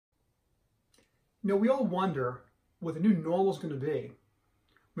We all wonder what the new normal is going to be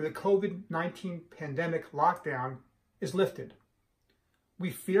when the COVID-19 pandemic lockdown is lifted.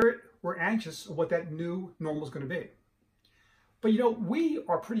 We fear it, we're anxious of what that new normal is going to be. But we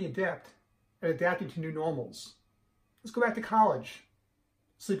are pretty adept at adapting to new normals. Let's go back to college.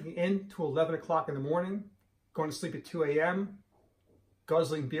 Sleeping in to 11 o'clock in the morning, going to sleep at 2 a.m.,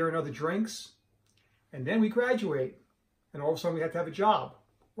 guzzling beer and other drinks, and then we graduate, and all of a sudden we have to have a job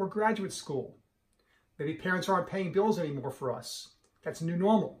or graduate school. Maybe parents aren't paying bills anymore for us. That's new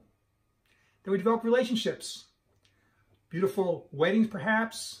normal. Then we develop relationships. Beautiful weddings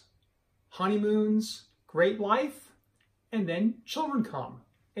perhaps, honeymoons, great life, and then children come.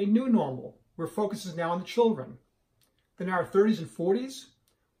 A new normal where focus is now on the children. Then in our 30s and 40s,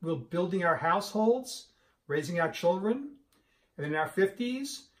 we're building our households, raising our children, and then in our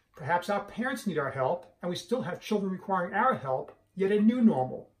 50s, perhaps our parents need our help, and we still have children requiring our help, yet a new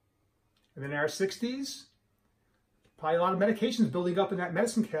normal. And then in our 60s, probably a lot of medications building up in that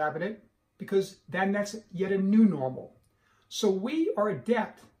medicine cabinet because then that's yet a new normal. So we are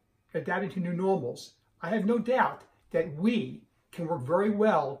adept at adapting to new normals. I have no doubt that we can work very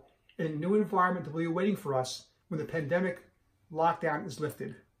well in a new environment that will be waiting for us when the pandemic lockdown is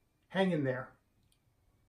lifted. Hang in there.